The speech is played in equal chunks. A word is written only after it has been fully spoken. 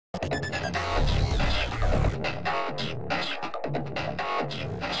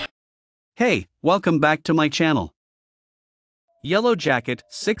Hey, welcome back to my channel. Yellow Jacket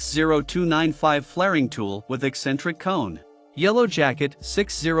 60295 Flaring Tool with Eccentric Cone. Yellow Jacket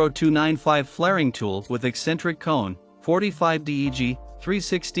 60295 Flaring Tool with Eccentric Cone, 45 DEG,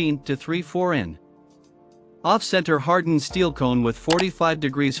 316 to 34 in. Off-center hardened steel cone with 45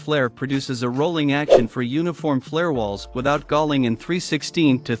 degrees flare produces a rolling action for uniform flare walls without galling in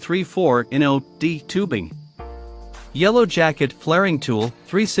 316 to 34 in OD tubing. Yellow Jacket Flaring Tool,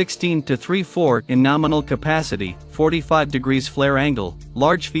 316 to 34 in nominal capacity, 45 degrees flare angle,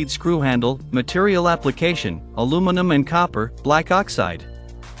 large feed screw handle, material application, aluminum and copper, black oxide.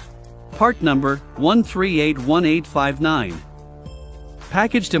 Part number 1381859.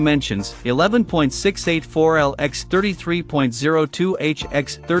 Package dimensions 11.684L x 33.02H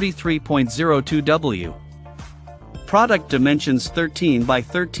x 33.02W. Product dimensions 13 by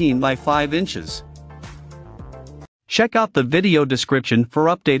 13 by 5 inches. Check out the video description for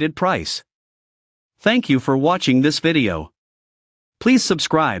updated price. Thank you for watching this video. Please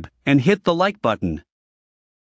subscribe and hit the like button.